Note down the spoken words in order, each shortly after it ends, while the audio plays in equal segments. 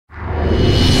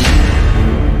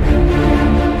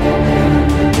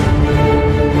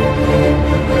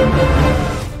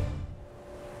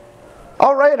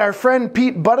right, our friend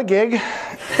Pete Buttigieg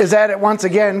is at it once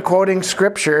again, quoting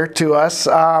scripture to us.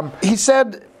 He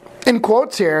said, in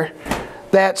quotes here,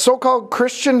 that so-called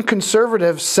Christian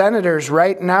conservative senators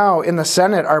right now in the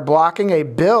Senate are blocking a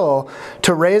bill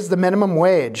to raise the minimum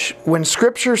wage when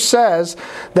Scripture says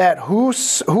that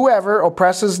whoever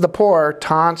oppresses the poor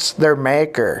taunts their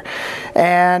maker.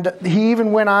 And he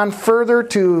even went on further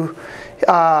to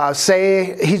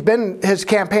say his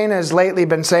campaign has lately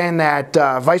been saying that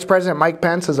Vice President Mike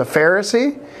Pence is a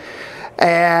Pharisee.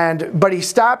 But he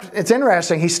stopped, it's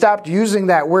interesting, he stopped using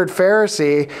that word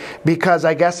Pharisee because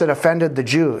I guess it offended the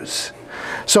Jews.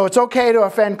 So it's okay to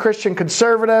offend Christian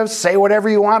conservatives, say whatever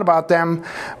you want about them,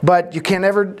 but you can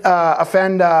never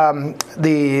offend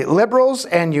the liberals,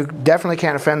 and you definitely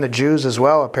can't offend the Jews as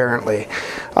well, apparently.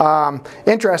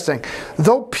 Interesting.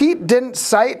 Though Pete didn't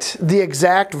cite the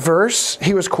exact verse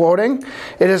he was quoting,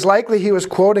 it is likely he was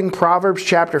quoting Proverbs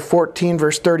chapter 14,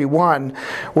 verse 31,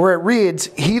 where it reads,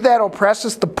 "He that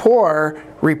oppresseth the poor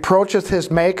reproacheth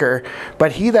his maker,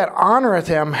 but he that honoreth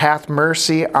him hath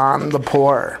mercy on the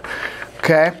poor."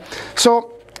 Okay,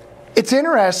 so it's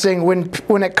interesting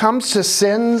when it comes to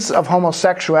sins of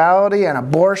homosexuality and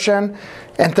abortion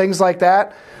and things like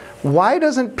that, why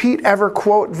doesn't Pete ever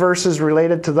quote verses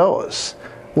related to those?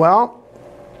 Well,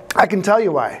 I can tell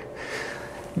you why.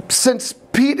 Since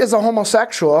Pete is a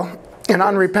homosexual, an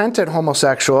unrepentant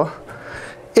homosexual,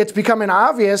 it's becoming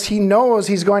obvious he knows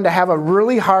he's going to have a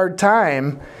really hard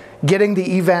time getting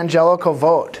the evangelical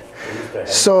vote.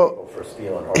 So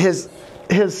his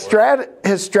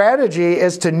strategy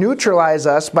is to neutralize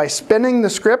us by spinning the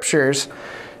scriptures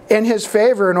in his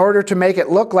favor in order to make it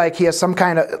look like he has some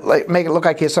kind of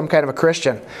a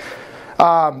Christian.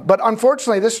 But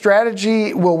unfortunately, this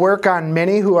strategy will work on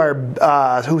many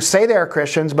who say they are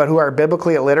Christians but who are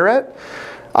biblically illiterate.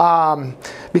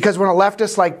 Because when a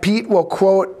leftist like Pete will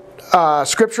quote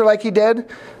scripture like he did,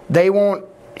 they won't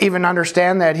even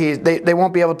understand that they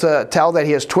won't be able to tell that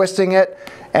he is twisting it,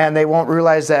 and they won't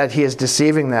realize that he is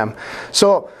deceiving them.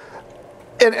 So,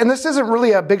 and this isn't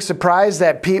really a big surprise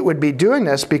that Pete would be doing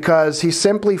this, because he's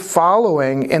simply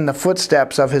following in the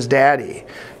footsteps of his daddy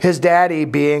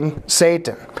being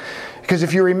Satan. Because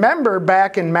if you remember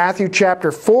back in Matthew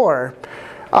chapter 4,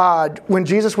 when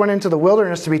Jesus went into the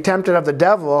wilderness to be tempted of the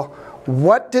devil,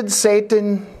 what did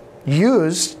Satan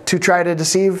use to try to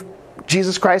deceive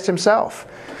Jesus Christ himself?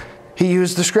 He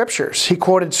used the scriptures. He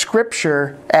quoted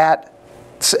scripture at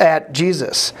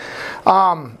Jesus.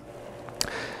 Howbeit,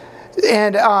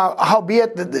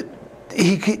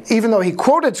 even though he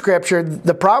quoted scripture,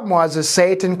 the problem is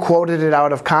Satan quoted it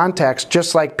out of context,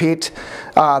 just like Pete,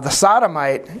 the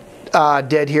sodomite,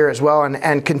 did here as well,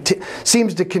 and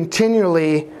seems to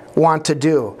continually want to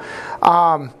do.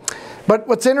 But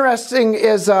what's interesting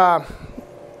is, I'll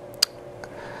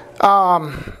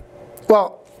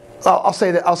say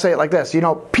it like this.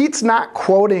 Pete's not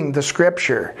quoting the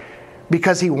scripture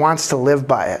because he wants to live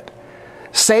by it.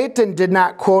 Satan did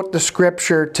not quote the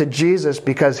scripture to Jesus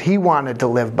because he wanted to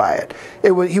live by it.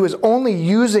 He was only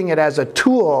using it as a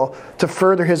tool to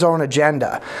further his own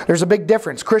agenda. There's a big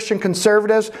difference. Christian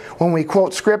conservatives, when we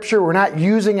quote scripture, we're not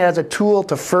using it as a tool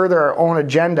to further our own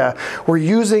agenda. We're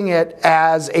using it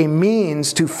as a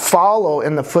means to follow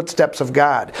in the footsteps of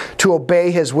God, to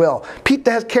obey his will. Pete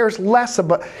cares less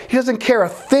about, he doesn't care a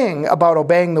thing about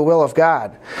obeying the will of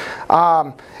God.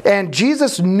 And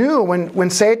Jesus knew when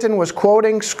Satan was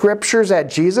quoting scriptures at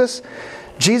Jesus,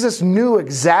 Jesus knew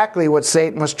exactly what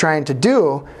Satan was trying to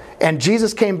do, and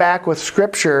Jesus came back with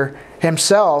scripture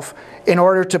himself in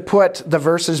order to put the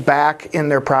verses back in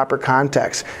their proper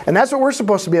context. And that's what we're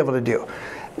supposed to be able to do.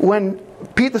 When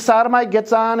Pete the Sodomite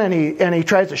gets on and he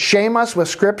tries to shame us with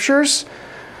scriptures,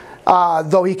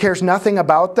 though he cares nothing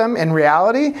about them in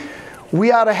reality,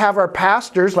 we ought to have our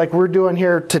pastors, like we're doing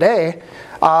here today,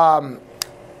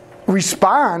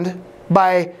 respond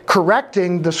by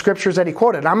correcting the scriptures that he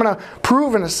quoted. I'm going to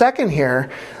prove in a second here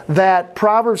that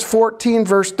Proverbs 14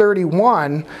 verse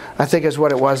 31, I think is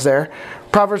what it was there,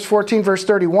 Proverbs 14 verse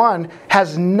 31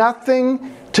 has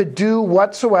nothing to do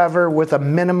whatsoever with a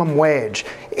minimum wage.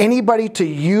 Anybody to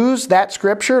use that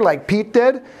scripture like Pete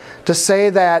did to say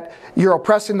that you're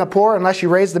oppressing the poor unless you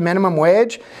raise the minimum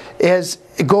wage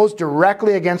it goes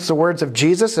directly against the words of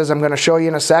Jesus, as I'm going to show you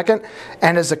in a second,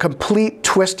 and is a complete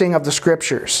twisting of the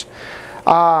scriptures.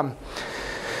 I'll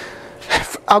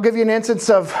give you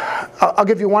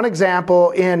one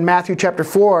example in Matthew chapter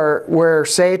 4 where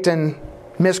Satan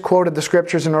misquoted the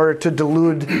scriptures in order to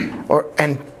delude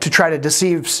and to try to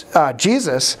deceive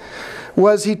Jesus.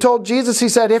 He told Jesus, he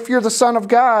said, if you're the Son of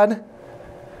God,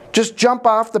 just jump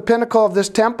off the pinnacle of this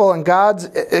temple and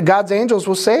God's angels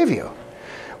will save you.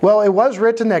 Well, it was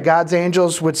written that God's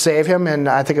angels would save him, and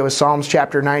I think it was Psalms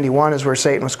chapter 91 is where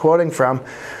Satan was quoting from.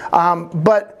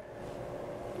 But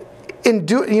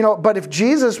if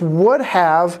Jesus would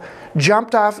have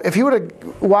jumped off, if he would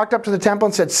have walked up to the temple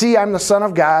and said, "See, I'm the Son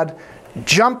of God,"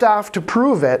 jumped off to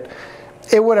prove it,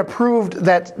 it would have proved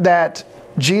that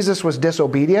Jesus was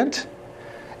disobedient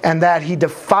and that he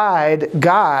defied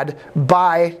God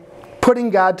by putting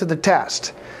God to the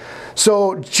test.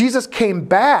 So Jesus came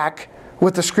back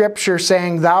with the scripture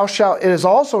saying, it is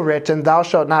also written, thou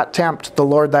shalt not tempt the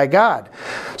Lord thy God.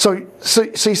 So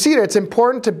you see that it's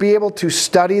important to be able to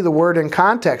study the word in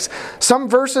context. Some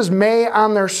verses may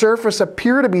on their surface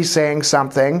appear to be saying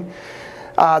something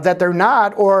that they're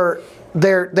not, or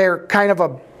they're kind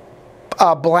of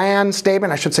a bland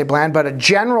statement, I should say bland, but a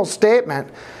general statement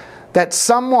that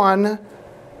someone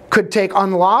could take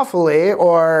unlawfully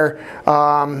or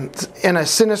in a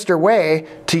sinister way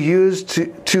to use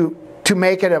to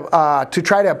make it to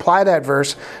try to apply that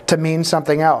verse to mean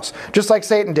something else. Just like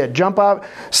Satan did.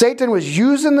 Satan was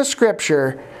using the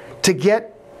scripture to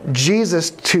get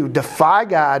Jesus to defy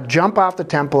God, jump off the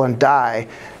temple and die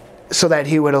so that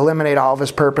he would eliminate all of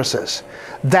his purposes.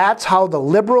 That's how the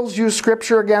liberals use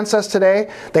scripture against us today.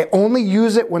 They only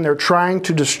use it when they're trying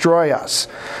to destroy us.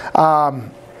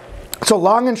 So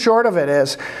long and short of it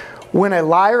is, when a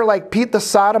liar like Pete the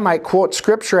Sodomite quotes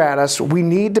scripture at us, we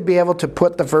need to be able to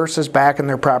put the verses back in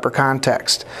their proper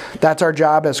context. That's our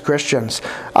job as Christians.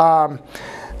 I'm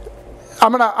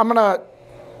gonna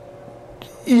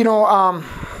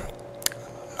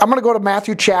go to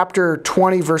Matthew chapter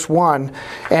 20, verse 1,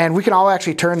 and we can all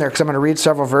actually turn there because I'm going to read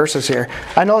several verses here.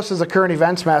 I know this is a current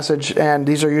events message, and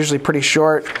these are usually pretty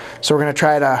short, so we're going to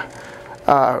try to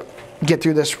get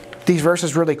through these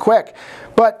verses really quick.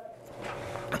 But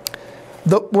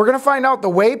we're going to find out the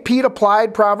way Pete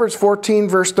applied Proverbs 14,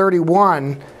 verse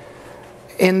 31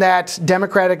 in that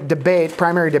Democratic debate,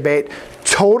 primary debate,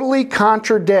 totally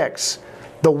contradicts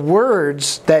the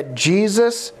words that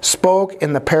Jesus spoke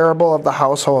in the parable of the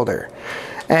householder.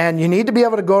 And you need to be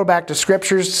able to go back to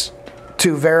scriptures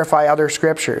to verify other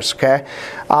scriptures, okay?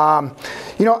 I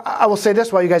will say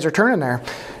this while you guys are turning there.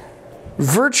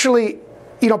 Virtually,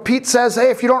 Pete says, hey,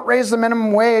 if you don't raise the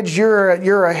minimum wage, you're a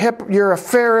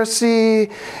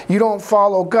Pharisee, you don't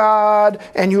follow God,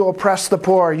 and you oppress the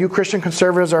poor. You Christian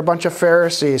conservatives are a bunch of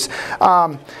Pharisees.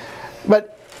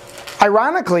 But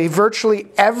ironically, virtually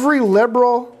every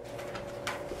liberal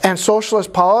and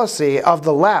socialist policy of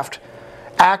the left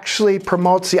actually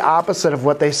promotes the opposite of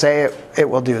what they say it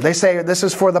will do. They say this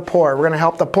is for the poor, we're going to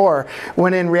help the poor,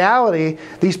 when in reality,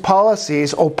 these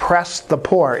policies oppress the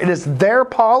poor. It is their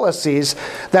policies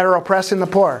that are oppressing the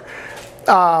poor.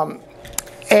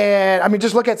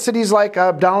 Just look at cities like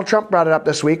Donald Trump brought it up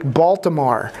this week,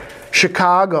 Baltimore,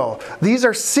 Chicago. These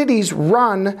are cities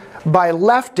run by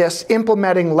leftists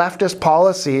implementing leftist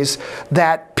policies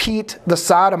that Pete the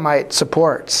Sodomite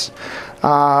supports.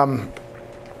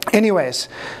 Anyways,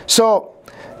 so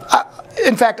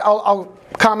in fact, I'll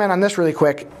comment on this really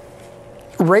quick.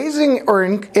 Raising or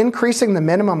increasing the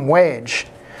minimum wage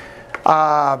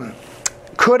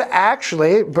could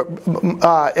actually,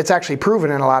 it's actually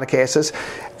proven in a lot of cases,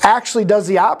 actually does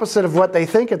the opposite of what they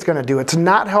think it's going to do. It's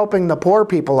not helping the poor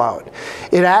people out.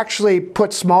 It actually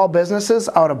puts small businesses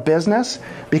out of business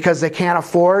because they can't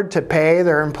afford to pay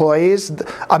their employees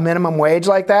a minimum wage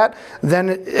like that.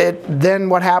 Then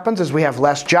what happens is we have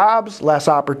less jobs, less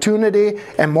opportunity,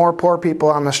 and more poor people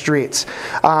on the streets.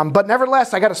 But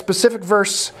nevertheless, I got a specific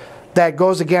verse that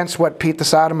goes against what Pete the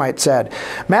Sodomite said.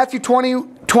 Matthew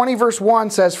 20 verse 1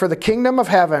 says, "For the kingdom of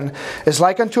heaven is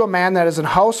like unto a man that is an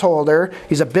householder,"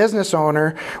 he's a business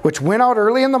owner, "which went out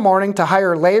early in the morning to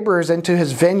hire laborers into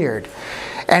his vineyard.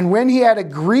 And when he had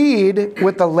agreed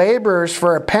with the laborers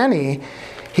for a penny,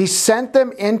 he sent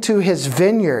them into his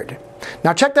vineyard."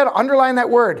 Now check that, underline that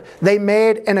word. They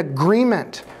made an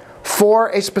agreement for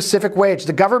a specific wage.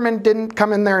 The government didn't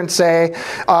come in there and say,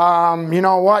 you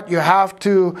know what, you have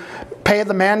to pay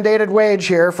the mandated wage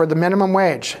here for the minimum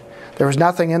wage. There was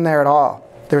nothing in there at all.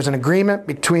 There was an agreement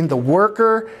between the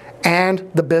worker and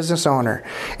the business owner.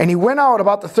 "And he went out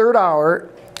about the third hour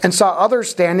and saw others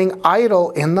standing idle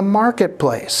in the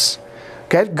marketplace."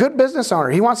 Okay, good business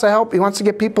owner. He wants to help. He wants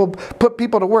to put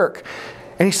people to work.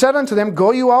 "And he said unto them,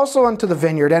 Go you also unto the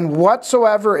vineyard, and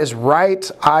whatsoever is right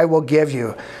I will give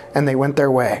you. And they went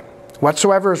their way."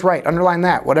 Whatsoever is right. Underline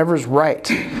that. Whatever is right.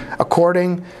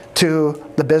 According to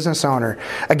the business owner.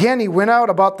 "Again, he went out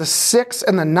about the 6th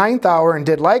and the 9th hour and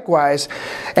did likewise.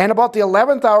 And about the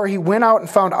 11th hour he went out and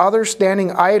found others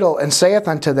standing idle, and saith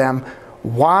unto them,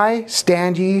 Why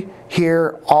stand ye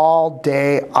here all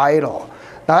day idle?"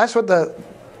 Now that's what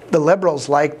the liberals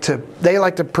like to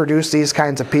produce these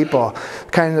kinds of people,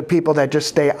 kind of people that just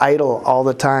stay idle all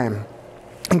the time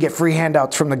and get free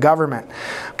handouts from the government.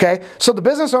 Okay, so the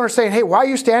business owner is saying, hey, why are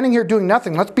you standing here doing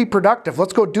nothing? Let's be productive.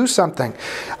 Let's go do something.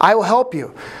 I will help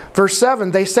you. Verse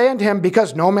 7, they say unto him,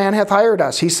 because no man hath hired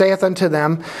us. He saith unto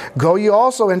them, go ye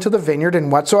also into the vineyard, and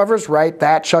whatsoever is right,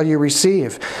 that shall ye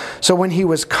receive. So when he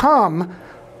was come,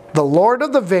 the Lord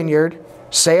of the vineyard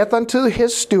saith unto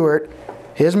his steward,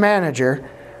 his manager,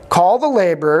 call the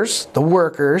laborers, the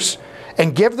workers,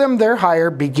 and give them their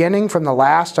hire, beginning from the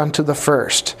last unto the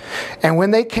first. And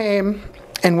when they came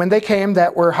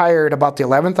that were hired about the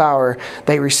 11th hour,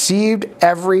 they received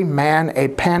every man a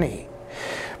penny.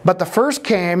 But when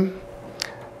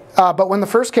the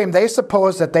first came, they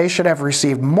supposed that they should have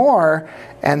received more,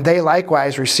 and they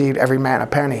likewise received every man a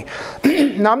penny.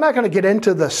 Now, I'm not going to get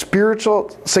into the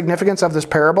spiritual significance of this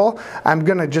parable. I'm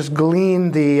going to just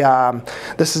glean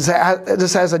this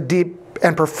has a deep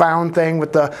and profound thing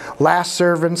with the last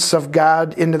servants of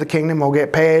God into the kingdom will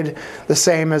get paid the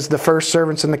same as the first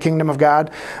servants in the kingdom of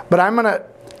God. But I'm going to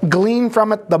glean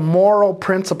from it the moral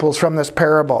principles from this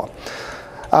parable.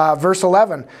 Verse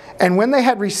 11, and when they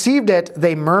had received it,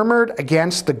 they murmured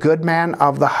against the good man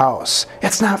of the house.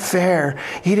 It's not fair.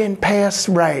 He didn't pay us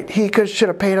right. He should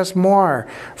have paid us more.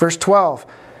 Verse 12,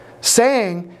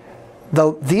 saying,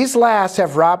 these last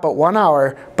have wrought but 1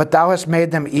 hour, but thou hast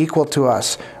made them equal to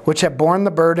us, which have borne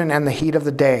the burden and the heat of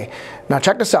the day. Now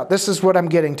check this out. This is what I'm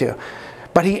getting to.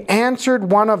 But he answered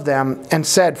one of them and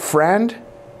said, friend,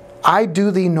 I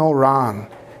do thee no wrong.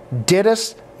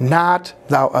 Didst not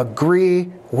thou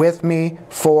agree with me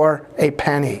for a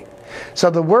penny? So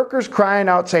the worker's crying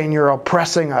out saying, you're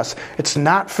oppressing us. It's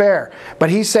not fair. But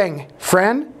he's saying,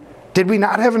 friend, did we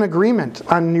not have an agreement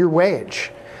on your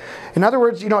wage? In other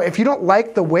words, if you don't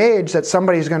like the wage that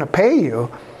somebody's going to pay you,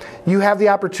 you have the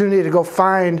opportunity to go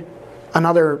find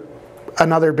another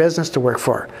business to work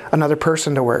for, another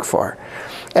person to work for.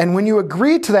 And when you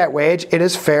agree to that wage, it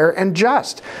is fair and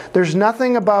just. There's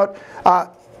nothing about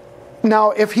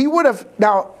now if he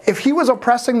was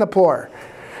oppressing the poor,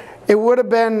 this would have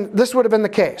been the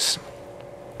case.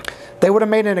 They would have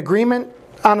made an agreement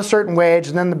on a certain wage,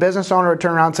 and then the business owner would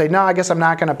turn around and say, no, I guess I'm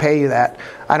not going to pay you that.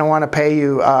 I don't want to pay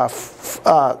you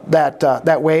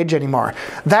that wage anymore.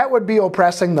 That would be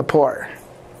oppressing the poor.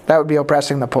 That would be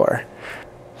oppressing the poor.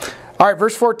 All right,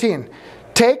 verse 14.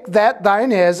 Take that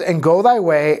thine is, and go thy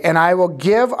way, and I will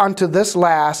give unto this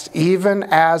last, even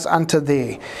as unto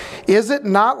thee. Is it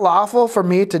not lawful for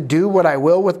me to do what I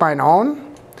will with mine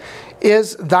own?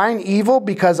 Is thine evil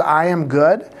because I am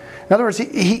good? In other words,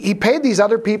 he paid these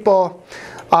other people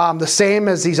the same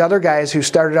as these other guys who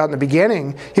started out in the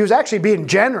beginning. He was actually being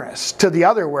generous to the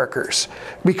other workers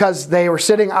because they were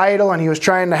sitting idle and he was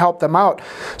trying to help them out.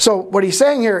 So what he's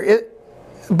saying here,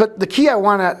 but the key I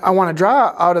want to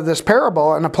draw out of this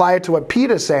parable and apply it to what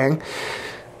Pete is saying,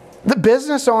 the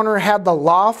business owner had the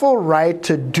lawful right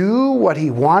to do what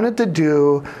he wanted to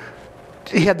do.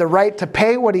 He had the right to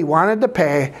pay what he wanted to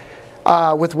pay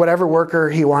with whatever worker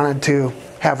he wanted to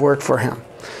have work for him.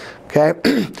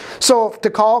 Okay, so to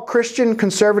call Christian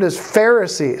conservatives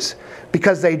Pharisees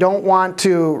because they don't want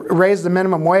to raise the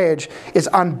minimum wage is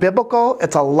unbiblical.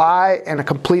 It's a lie and a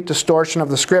complete distortion of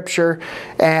the Scripture,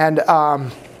 and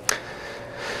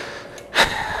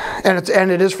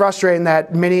it is frustrating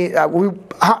that many. I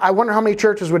wonder how many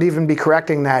churches would even be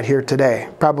correcting that here today.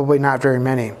 Probably not very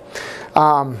many.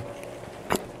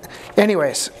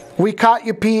 Anyways, we caught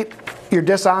you, Pete. Your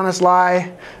dishonest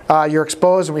lie. You're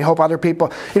exposed, and we hope other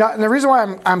people. And the reason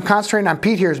why I'm concentrating on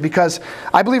Pete here is because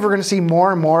I believe we're going to see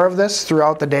more and more of this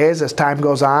throughout the days as time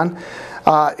goes on.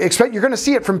 You're going to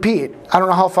see it from Pete. I don't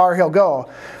know how far he'll go,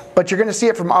 but you're going to see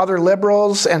it from other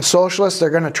liberals and socialists. They're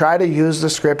going to try to use the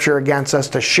Scripture against us,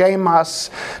 to shame us,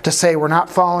 to say we're not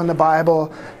following the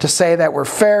Bible, to say that we're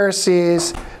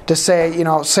Pharisees, to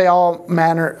say all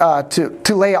manner,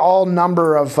 to lay all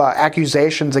number of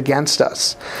accusations against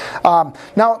us.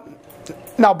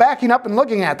 Now, backing up and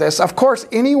looking at this, of course,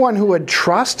 anyone who would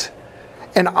trust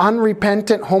an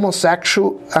unrepentant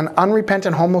homosexual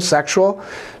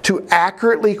to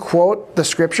accurately quote the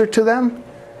Scripture to them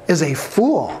is a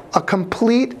fool, a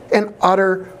complete and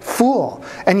utter fool.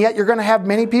 And yet you're going to have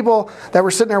many people that were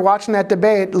sitting there watching that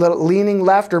debate, leaning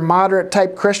left or moderate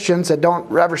type Christians that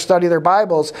don't ever study their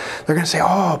Bibles. They're going to say,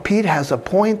 oh, Pete has a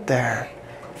point there.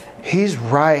 He's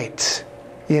right.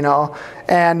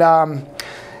 And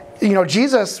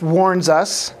Jesus warns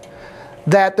us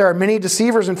that there are many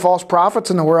deceivers and false prophets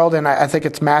in the world, and I think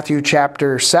it's Matthew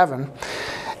chapter 7.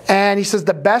 And he says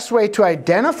the best way to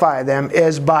identify them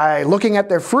is by looking at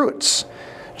their fruits.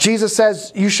 Jesus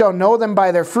says, you shall know them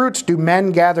by their fruits. Do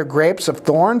men gather grapes of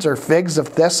thorns or figs of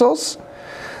thistles?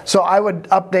 So I would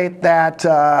update that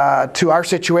to our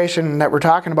situation that we're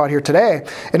talking about here today.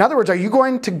 In other words, are you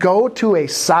going to go to a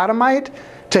sodomite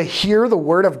to hear the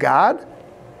word of God?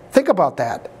 Think about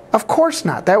that. Of course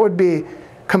not. That would be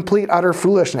complete, utter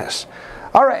foolishness.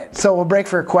 All right, so we'll break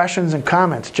for questions and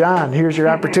comments. John, here's your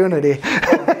opportunity.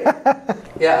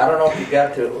 Yeah, I don't know if you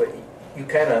got to, you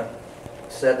kind of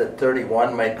said that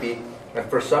 31 might be, and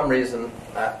for some reason,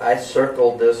 I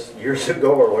circled this years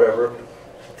ago or whatever.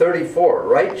 34,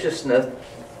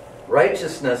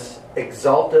 righteousness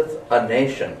exalteth a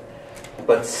nation,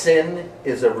 but sin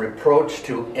is a reproach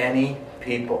to any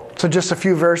people. So just a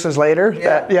few verses later?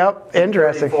 Yeah. Yep,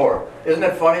 interesting. 34. Isn't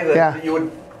it funny that you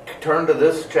would turn to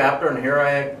this chapter and here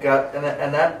I got, and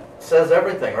that says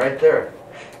everything right there.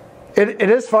 It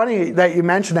is funny that you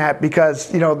mention that because,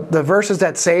 the verses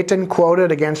that Satan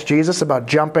quoted against Jesus about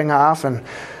jumping off and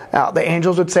the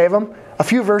angels would save him, a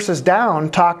few verses down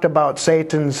talked about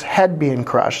Satan's head being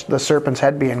crushed, the serpent's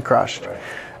head being crushed. Right.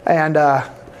 And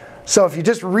so if you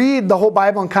just read the whole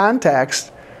Bible in context,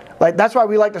 like that's why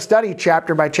we like to study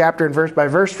chapter by chapter and verse by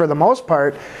verse for the most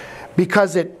part,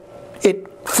 because it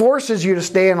forces you to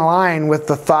stay in line with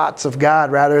the thoughts of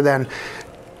God rather than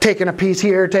taking a piece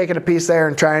here, taking a piece there,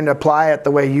 and trying to apply it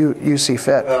the way you see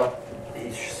fit. Well,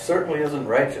 he certainly isn't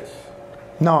righteous.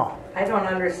 No. I don't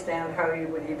understand how you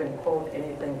would even quote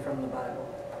anything from the Bible.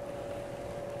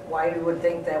 Why you would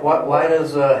think that? Why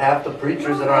does half the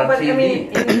preachers that are on TV? I mean,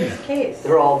 in this case,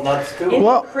 they're all nuts too.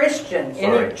 any Christian,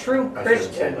 any true I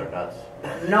shouldn't say Christian they're nuts.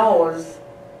 knows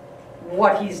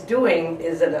what he's doing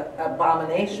is an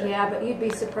abomination. Yeah, but you'd be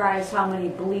surprised how many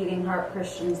bleeding heart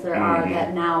Christians there are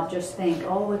that now just think,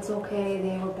 oh, it's okay,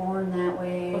 they were born that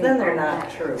way. Well, then they're not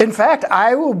true. In fact,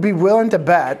 I will be willing to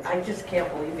bet I just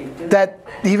can't believe he did that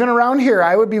even around here,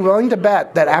 I would be willing to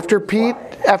bet that after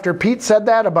Pete said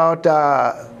that about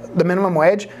the minimum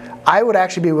wage, I would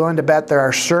actually be willing to bet there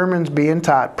are sermons being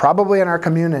taught, probably in our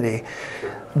community,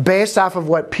 based off of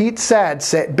what Pete said,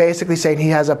 basically saying he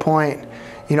has a point.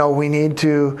 We need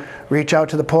to reach out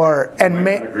to the poor. And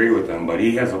I agree with him, but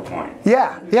he has a point.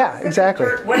 Yeah, exactly.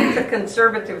 What is a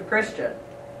conservative Christian?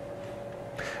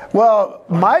 Well,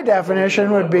 my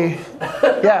definition would be,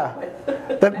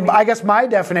 I guess my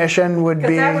definition would be...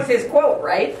 Because that was his quote,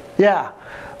 right? Yeah.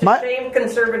 To shame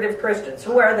conservative Christians.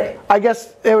 Who are they? I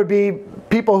guess it would be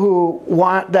people who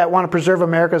want to preserve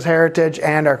America's heritage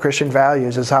and our Christian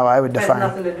values is how I would define it. It has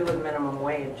nothing to do with minimum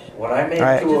wage. When I made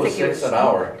 $2.06 an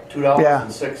hour,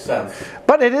 $2.06.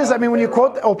 But it is, when you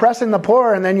quote oppressing the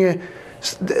poor and then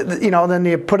then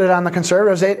you put it on the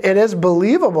conservatives, it is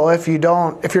believable if you're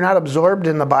not absorbed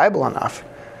in the Bible enough.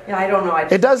 Yeah, I don't know.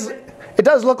 It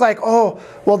does look like,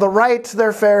 the right,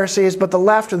 they're Pharisees, but the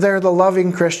left, they're the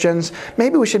loving Christians.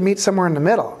 Maybe we should meet somewhere in the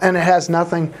middle. And it has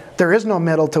nothing, there is no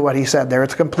middle to what he said there.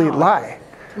 It's a complete lie.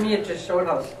 To me, it just showed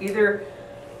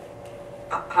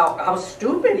how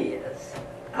stupid he is.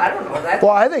 I don't know. That's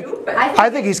stupid. I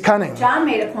think he's cunning. John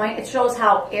made a point. It shows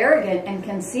how arrogant and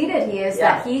conceited he is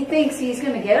that he thinks he's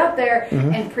going to get up there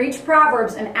and preach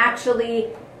Proverbs and actually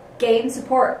gain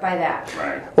support by that.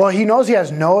 Right. Well, he knows he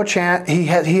has no chance. He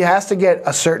has to get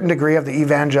a certain degree of the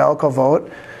evangelical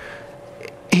vote.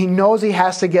 He knows he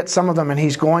has to get some of them, and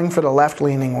he's going for the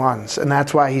left-leaning ones, and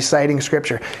that's why he's citing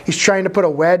Scripture. He's trying to put a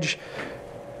wedge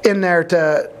in there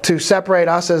to separate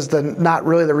us as not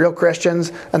really the real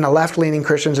Christians, and the left-leaning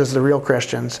Christians as the real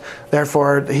Christians.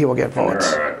 Therefore, he will get votes.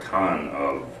 There are a ton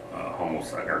of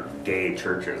gay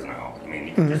churches now.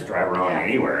 You can just drive around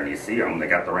anywhere and you see them. They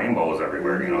got the rainbows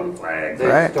everywhere, the flags.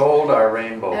 They stole our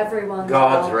rainbow. Everyone's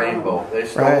God's welcome. rainbow. They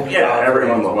stole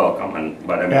everyone's welcome.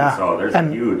 But so there's a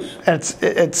huge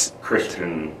it's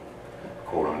Christian,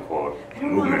 quote unquote, I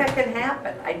don't know how that can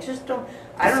happen. I just don't.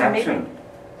 I don't know.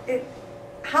 Maybe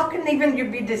how can even you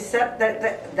be deceptive?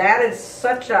 That is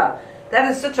such a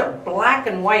black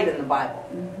and white in the Bible.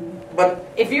 But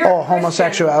if you're a Christian,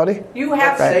 homosexuality, you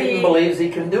have to Satan be, believes he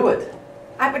can do it.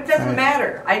 But it doesn't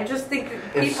matter. I just think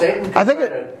If Satan I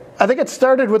think it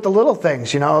started with the little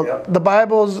things. The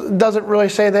Bible doesn't really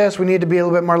say this. We need to be a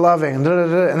little bit more loving, and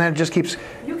then it just keeps.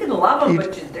 You can love them,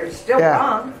 but they're still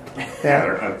wrong.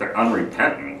 They're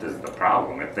unrepentant is the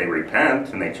problem. If they repent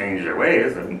and they change their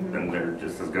ways, then they're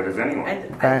just as good as anyone.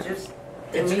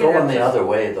 It's going the other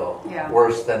way, though. Yeah.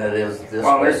 Worse than it is this way.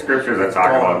 Well, there's scriptures that talk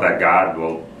about that God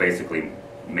will basically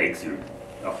makes you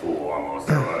a fool almost.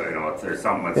 So, there's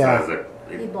something that says that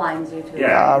he blinds you to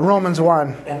it. Romans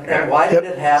 1. And why did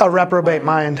it happen? A reprobate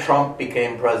mind. Trump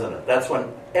became president. That's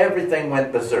when everything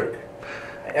went berserk.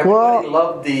 Everybody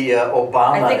loved the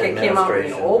Obama administration. Came out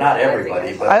in the old Not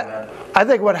everybody, but I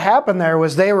think what happened there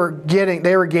was they were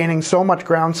gaining so much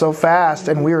ground so fast,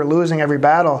 and we were losing every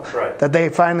battle, Right. that they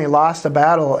finally lost a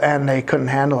battle and they couldn't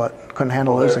handle it. Couldn't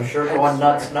handle losing. They're sure going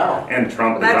nuts now. And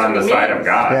Trump is That's on what the he side means. of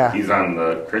God. Yeah. He's on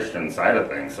the Christian side of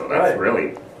things, so that's Right.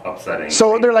 really upsetting.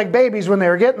 So they're like babies when they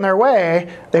were getting their way.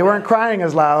 They weren't crying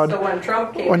as loud. So when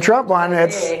Trump came, When Trump won,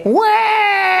 it's hey.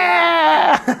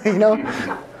 wah! You know.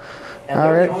 And All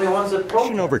they're right. the only ones that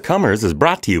Christian protest. Overcomers is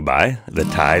brought to you by the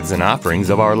tithes and offerings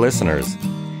of our listeners.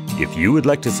 If you would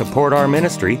like to support our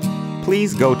ministry,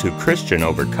 please go to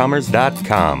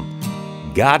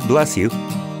ChristianOvercomers.com. God bless you,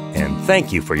 and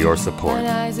thank you for your support. Mine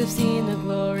eyes have seen the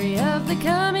glory of the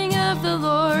coming of the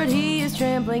Lord. He is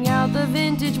trampling out the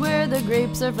vintage where the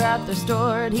grapes of wrath are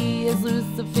stored. He has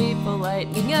loosed the fateful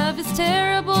lightning of his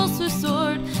terrible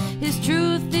sword. His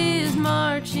truth is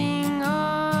marching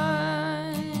on.